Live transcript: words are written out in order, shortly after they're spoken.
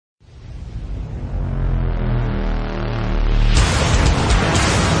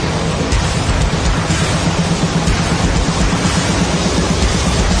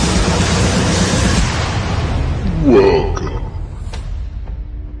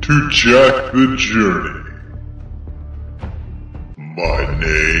to Jack the Journey. My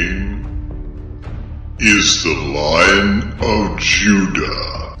name is the Lion of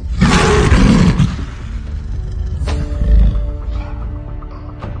Judah.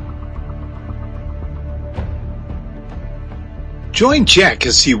 Join Jack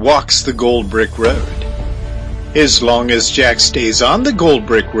as he walks the Gold Brick Road. As long as Jack stays on the Gold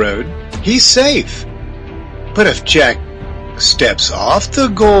Brick Road, he's safe. But if Jack steps off the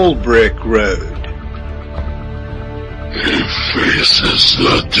Gold Brick Road, he faces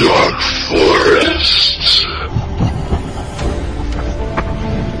the dark forest.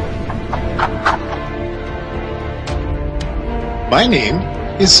 My name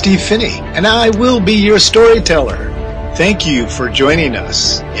is Steve Finney, and I will be your storyteller. Thank you for joining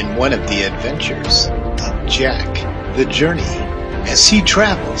us in one of the adventures of Jack the Journey as he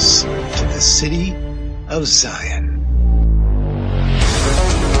travels to the city of Zion.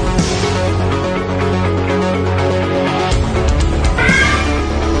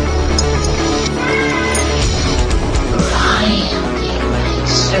 I am the great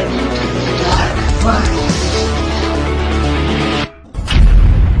servant of the dark forest.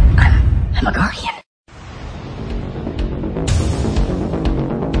 I'm a guardian.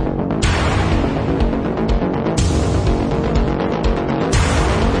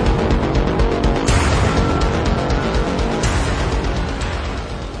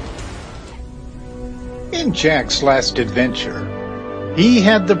 In Jack's last adventure, he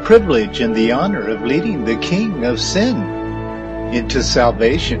had the privilege and the honor of leading the king of sin into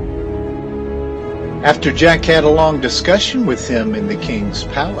salvation. After Jack had a long discussion with him in the king's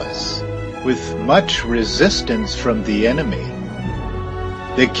palace, with much resistance from the enemy,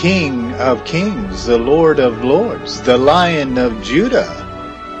 the King of Kings, the Lord of Lords, the Lion of Judah,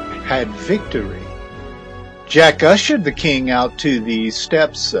 had victory. Jack ushered the king out to the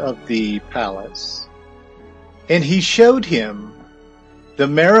steps of the palace, and he showed him the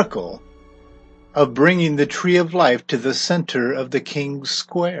miracle of bringing the tree of life to the center of the king's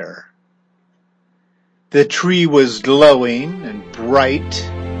square. The tree was glowing and bright,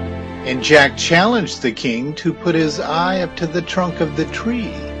 and Jack challenged the king to put his eye up to the trunk of the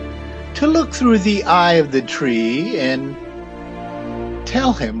tree, to look through the eye of the tree and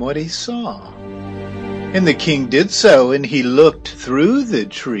tell him what he saw. And the king did so, and he looked through the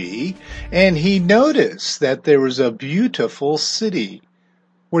tree, and he noticed that there was a beautiful city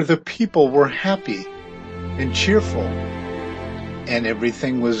where the people were happy and cheerful, and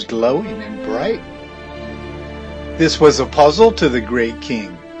everything was glowing and bright. This was a puzzle to the great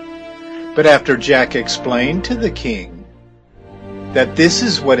king. But after Jack explained to the king that this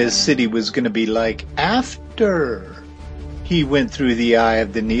is what his city was going to be like after he went through the eye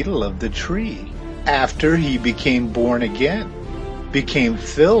of the needle of the tree, after he became born again, became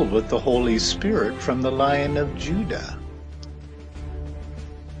filled with the Holy Spirit from the Lion of Judah.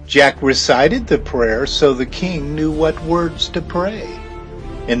 Jack recited the prayer so the king knew what words to pray,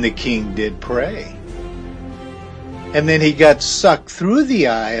 and the king did pray. And then he got sucked through the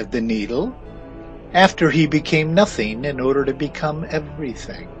eye of the needle after he became nothing in order to become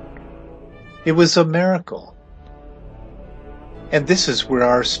everything. It was a miracle. And this is where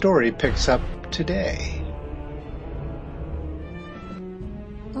our story picks up today.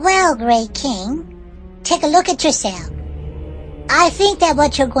 Well, Great King, take a look at yourself. I think that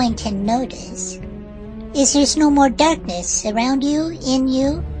what you're going to notice is there's no more darkness around you, in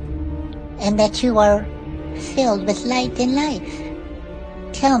you, and that you are filled with light and life.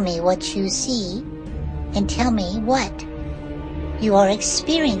 Tell me what you see, and tell me what you are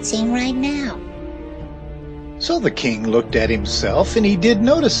experiencing right now. So the king looked at himself, and he did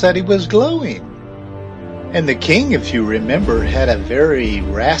notice that he was glowing. And the king, if you remember, had a very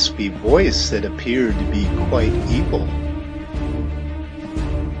raspy voice that appeared to be quite evil.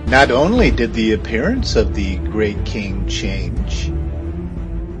 Not only did the appearance of the great king change,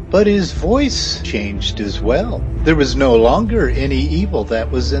 but his voice changed as well. There was no longer any evil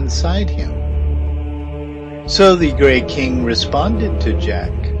that was inside him. So the great king responded to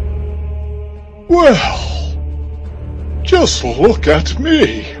Jack. Well, just look at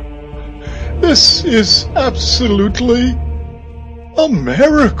me. This is absolutely a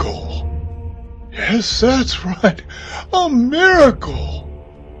miracle. Yes, that's right, a miracle.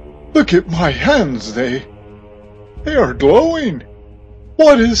 Look at my hands, they are glowing.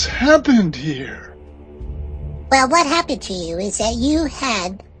 What has happened here? Well, what happened to you is that you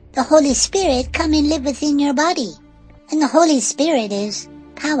had the Holy Spirit come and live within your body. And the Holy Spirit is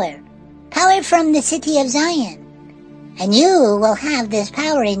power. Power from the city of Zion. And you will have this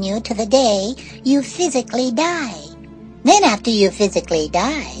power in you to the day you physically die. Then after you physically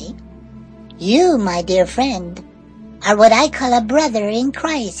die, you, my dear friend, are what I call a brother in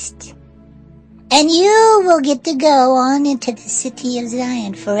Christ. And you will get to go on into the city of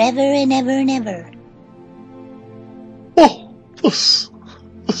Zion forever and ever and ever. Oh, this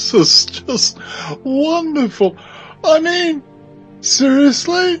is just wonderful. I mean,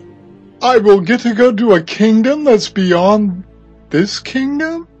 seriously? I will get to go to a kingdom that's beyond this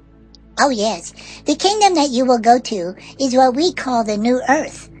kingdom? Oh yes, the kingdom that you will go to is what we call the New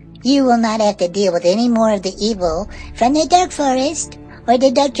Earth. You will not have to deal with any more of the evil from the dark forest or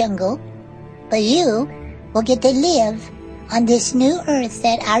the dark jungle, but you will get to live on this new earth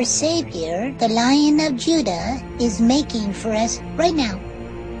that our Savior, the Lion of Judah, is making for us right now.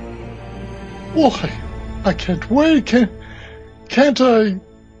 Well, I can't wait. Can't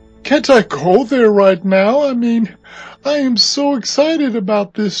I go there right now? I mean, I am so excited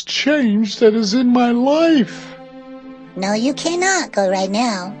about this change that is in my life. No, you cannot go right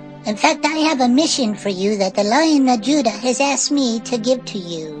now. In fact, I have a mission for you that the Lion of Judah has asked me to give to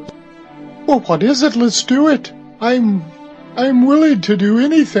you. Well, what is it? Let's do it. I'm willing to do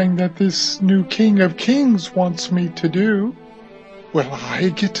anything that this new King of Kings wants me to do. Will I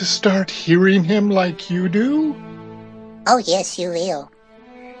get to start hearing him like you do? Oh, yes, you will.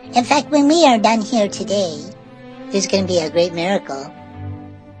 In fact, when we are done here today, there's going to be a great miracle.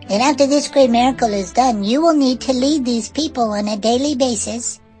 And after this great miracle is done, you will need to lead these people on a daily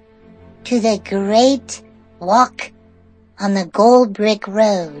basis to the great walk on the gold brick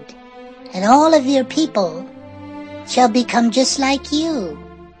road. And all of your people shall become just like you.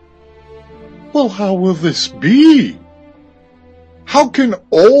 Well, how will this be? How can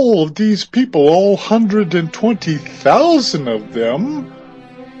all of these people, all 120,000 of them,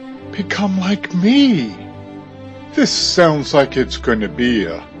 become like me? This sounds like it's going to be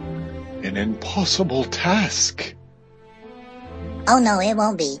an impossible task. Oh no, it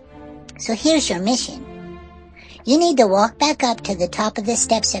won't be. So here's your mission. You need to walk back up to the top of the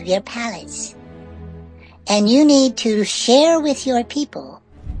steps of your palace. And you need to share with your people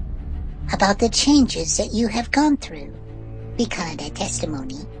about the changes that you have gone through. We call it a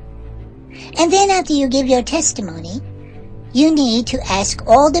testimony. And then after you give your testimony, you need to ask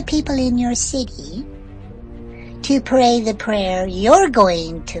all the people in your city to pray the prayer you're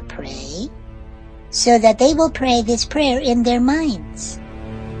going to pray so that they will pray this prayer in their minds.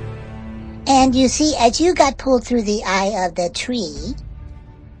 And you see, as you got pulled through the eye of the tree,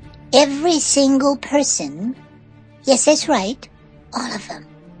 every single person, yes, that's right, all of them,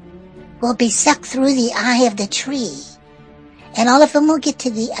 will be sucked through the eye of the tree. And all of them will get to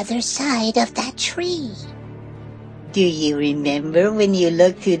the other side of that tree. Do you remember when you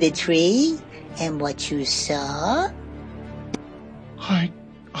looked through the tree and what you saw? I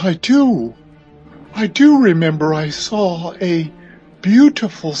do. I do remember I saw a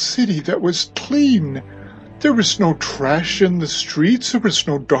beautiful city that was clean. There was no trash in the streets. There was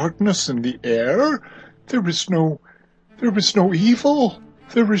no darkness in the air. There was no evil.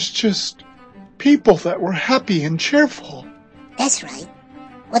 There was just people that were happy and cheerful. That's right.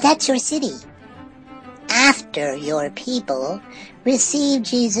 Well, that's your city. After your people receive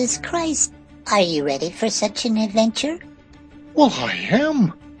Jesus Christ, are you ready for such an adventure? Well, I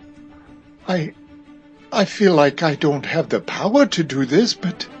am. I feel like I don't have the power to do this,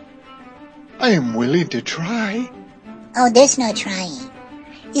 but I am willing to try. Oh, there's no trying.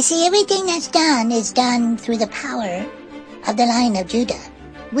 You see, everything that's done is done through the power of the Lion of Judah.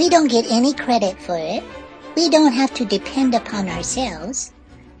 We don't get any credit for it. We don't have to depend upon ourselves.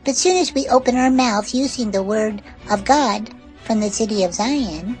 But soon as we open our mouths using the word of God from the city of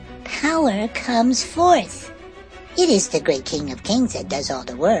Zion, power comes forth. It is the great King of Kings that does all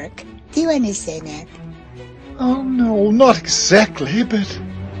the work. Do you understand that? Oh, no, not exactly, but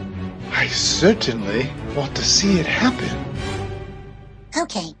I certainly want to see it happen.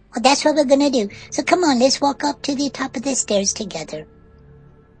 Okay, well, that's what we're going to do. So come on, let's walk up to the top of the stairs together.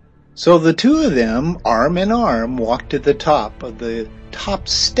 So the two of them, arm in arm, walked to the top of the top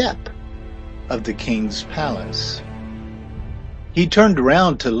step of the king's palace. He turned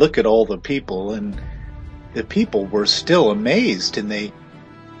around to look at all the people, and the people were still amazed, and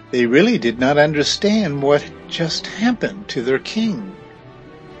they really did not understand what just happened to their king.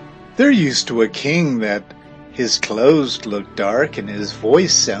 They're used to a king that his clothes looked dark and his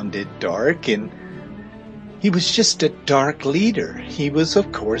voice sounded dark, and he was just a dark leader. He was,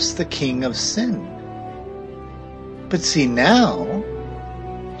 of course, the king of sin. But see, now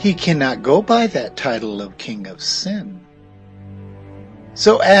he cannot go by that title of king of sin.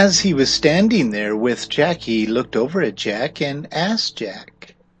 So as he was standing there with Jack, he looked over at Jack and asked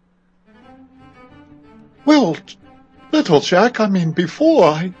Jack, Well, Little Jack,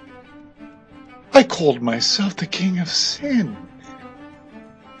 before I called myself the King of Sin.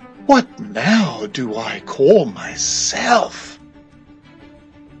 What now do I call myself?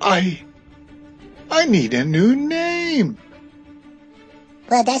 I need a new name.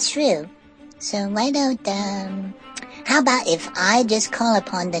 Well, that's true. So why don't, how about if I just call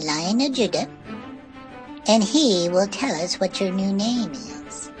upon the Lion of Judah, and he will tell us what your new name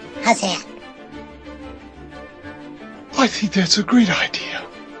is? How's that? I think that's a great idea.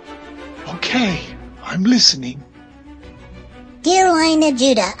 Okay, I'm listening. Dear Lion of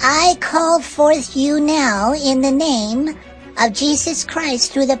Judah, I call forth you now in the name of Jesus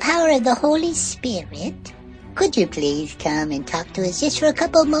Christ through the power of the Holy Spirit. Could you please come and talk to us just for a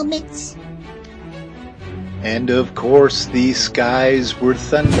couple moments? And of course the skies were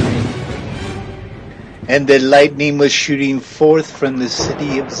thundering, and the lightning was shooting forth from the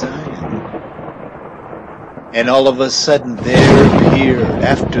city of Zion. And all of a sudden there appeared,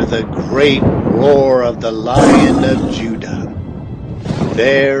 after the great roar of the Lion of Judah,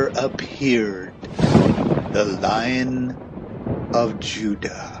 there appeared the Lion of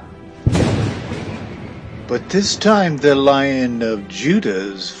Judah. But this time the Lion of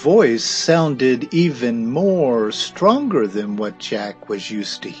Judah's voice sounded even more stronger than what Jack was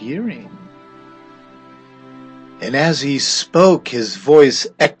used to hearing. And as he spoke, his voice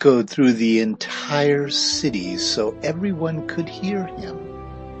echoed through the entire city so everyone could hear him.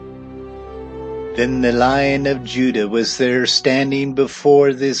 Then the Lion of Judah was there standing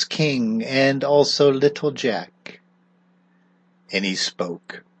before this king and also little Jack. And he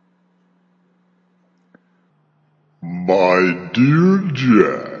spoke. My dear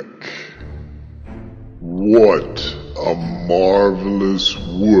Jack, what a marvelous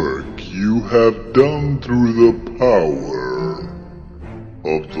work you have done through the power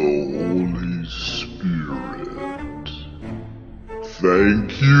of the Holy Spirit.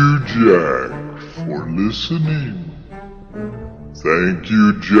 Thank you, Jack, for listening. Thank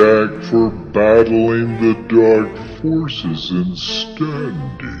you, Jack, for battling the dark forces and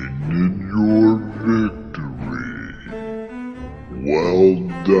standing in your victory. Well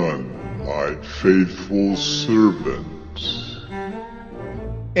done, my faithful servant.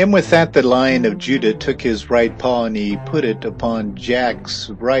 And with that the Lion of Judah took his right paw and he put it upon Jack's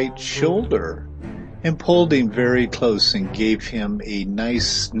right shoulder and pulled him very close and gave him a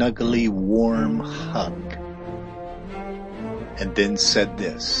nice, snuggly, warm hug. And then said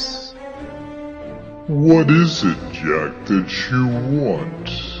this. What is it, Jack, that you want?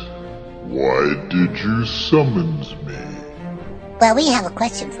 Why did you summons me? Well, we have a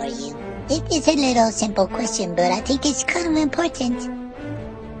question for you. It's a little simple question, but I think it's kind of important.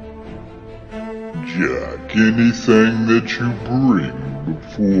 Jack, anything that you bring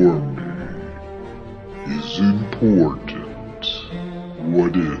before me is important.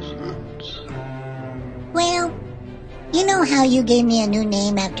 What is it? Well, you know how you gave me a new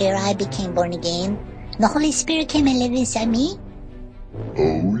name after I became born again? The Holy Spirit came and lived inside me?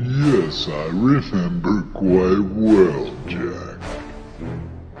 Oh yes, I remember quite well, Jack.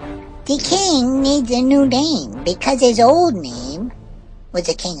 The king needs a new name because his old name was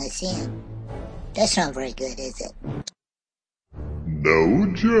the King of Sin. That's not very good, is it? No,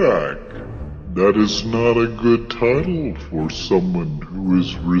 Jack. That is not a good title for someone who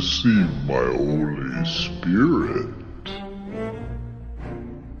has received my Holy Spirit.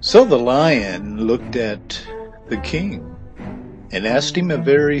 So the lion looked at the king and asked him a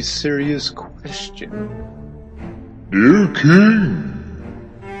very serious question. Dear King,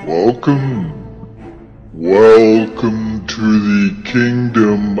 welcome to the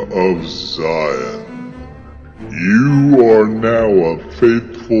kingdom of Zion. You are now a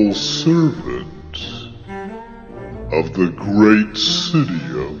faithful servant of the great city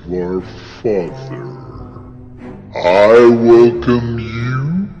of our Father. I welcome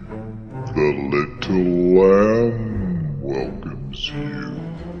you. The little lamb welcomes you.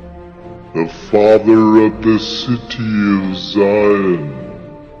 The Father of the city of Zion,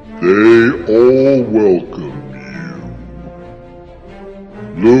 they all welcome you.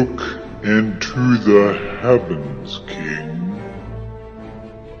 Look into the heavens, King.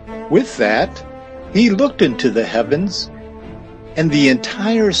 With that, he looked into the heavens, and the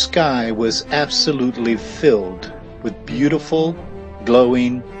entire sky was absolutely filled with beautiful,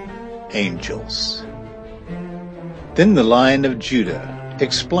 glowing angels. Then the Lion of Judah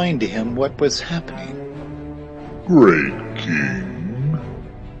explained to him what was happening. Great King,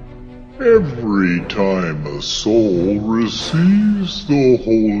 every time a soul receives the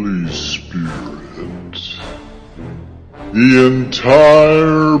Holy Spirit, the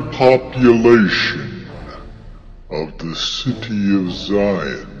entire population of the city of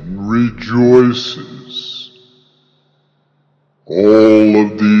Zion rejoices. All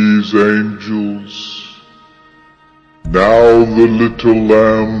of these angels, now the little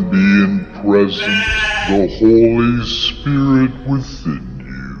Lamb being present, the Holy Spirit within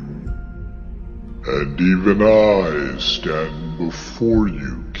you, and even I stand before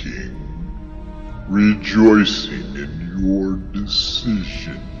you, King, rejoicing in your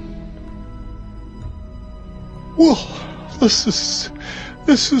decision. Well, this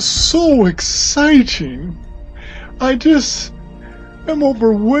is so exciting. I just am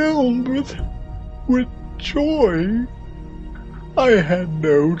overwhelmed with joy. I had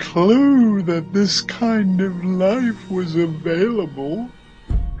no clue that this kind of life was available,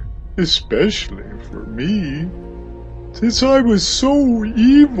 especially for me, since I was so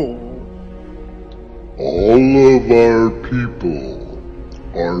evil. All of our people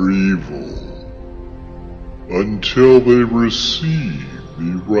are evil until they receive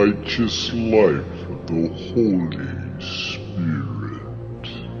the righteous life of the Holy Spirit.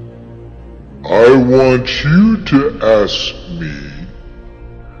 I want you to ask me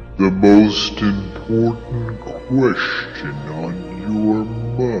the most important question on your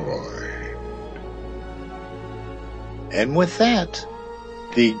mind. And with that,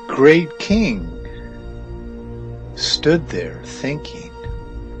 the great king stood there thinking,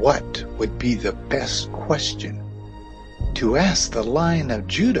 what would be the best question to ask the Lion of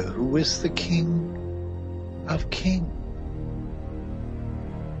Judah, who is the King of Kings?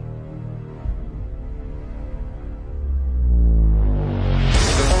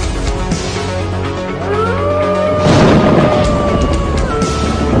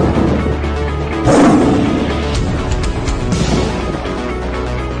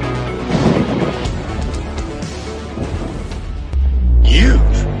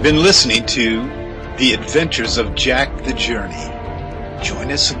 Been listening to The Adventures of Jack the Journey.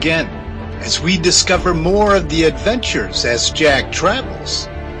 Join us again as we discover more of the adventures as Jack travels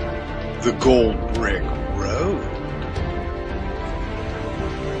the Gold Brick Road.